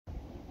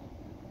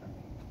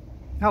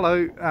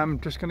Hello, I'm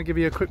just going to give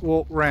you a quick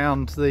walk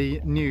round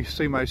the new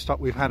Sumo stock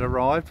we've had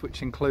arrived,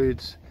 which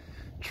includes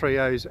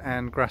trios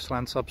and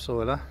grassland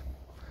subsoiler.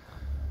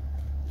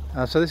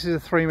 So this is a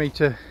 3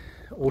 metre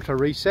auto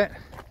reset,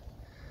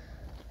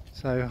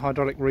 so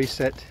hydraulic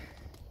reset,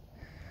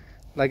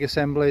 leg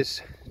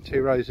assemblies,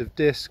 2 rows of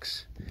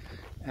discs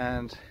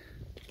and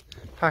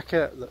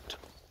packer that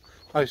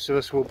most of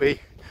us will be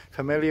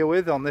familiar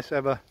with on this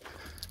ever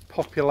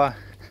popular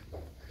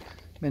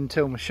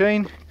min-till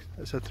machine.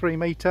 It's a 3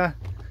 metre,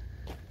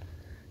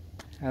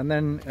 and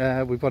then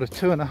we've got a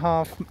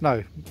 2.5,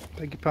 no,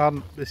 beg your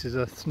pardon, this is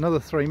another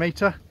 3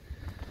 metre,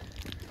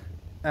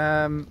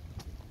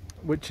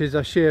 which is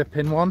a shear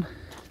pin one.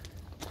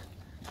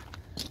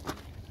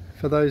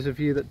 For those of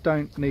you that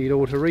don't need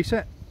auto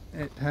reset,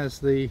 it has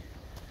the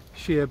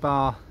shear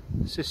bar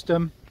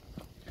system.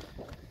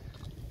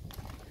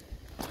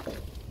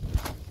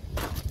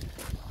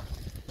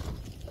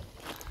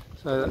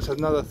 So that's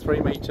another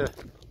 3 metre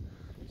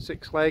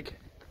 6 leg.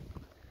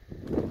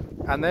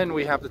 And then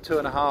we have the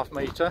 2.5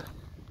 metre,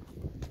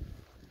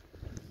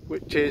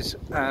 which is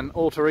an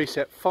auto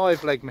reset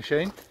 5 leg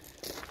machine.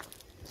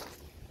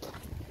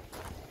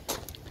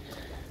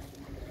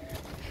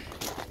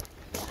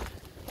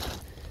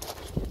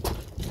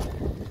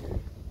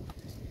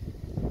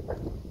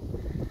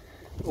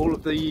 All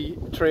of the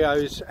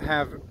trios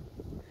have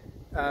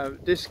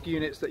disc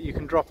units that you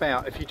can drop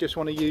out if you just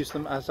want to use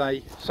them as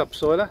a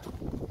subsoiler.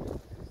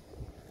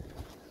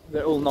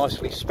 They're all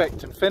nicely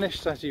specced and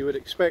finished, as you would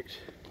expect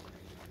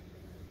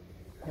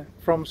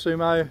from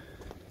Sumo.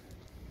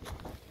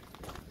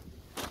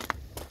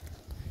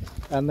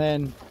 And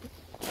then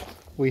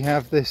we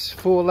have this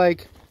 4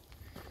 leg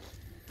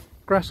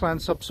grassland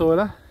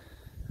subsoiler,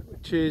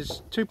 which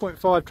is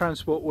 2.5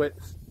 transport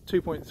width,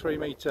 2.3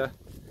 metre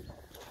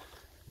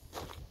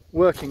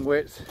working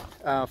width,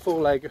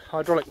 4 leg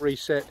hydraulic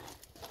reset,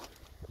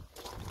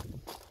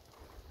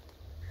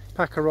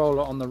 packer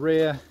roller on the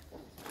rear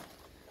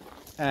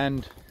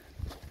and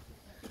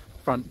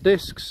front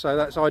discs, so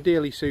that's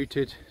ideally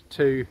suited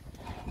to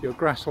your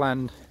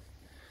grassland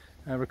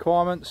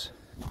requirements.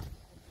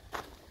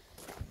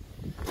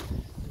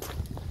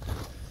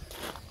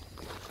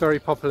 Very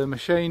popular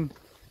machine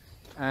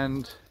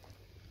and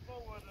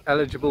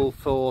eligible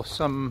for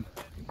some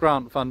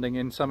grant funding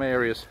in some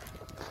areas.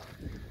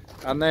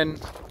 And then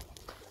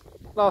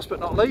last but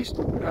not least,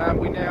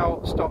 we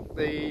now stock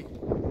the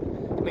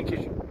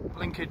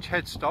linkage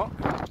headstock,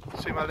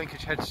 Sumo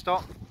linkage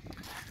headstock,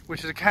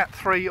 which is a Cat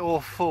 3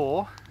 or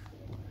 4.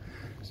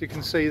 As you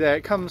can see there,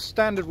 it comes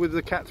standard with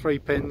the Cat 3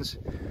 pins,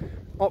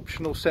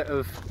 optional set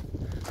of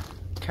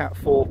Cat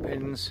 4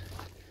 pins.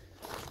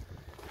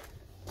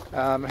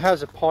 It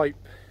has a pipe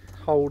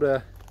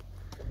holder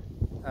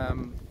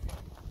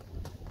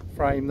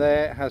frame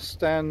there, it has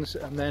stands,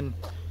 and then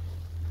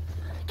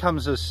it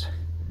comes as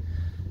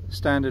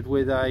standard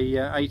with a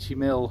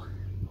 80mm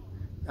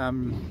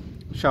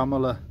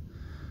Scharmuller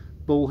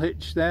ball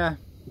hitch there,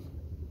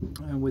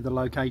 and with a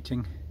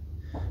locating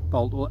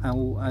bolt,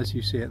 as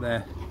you see it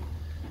there.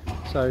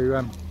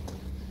 So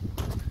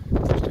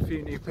just a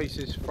few new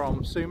pieces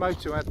from Sumo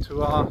to add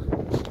to our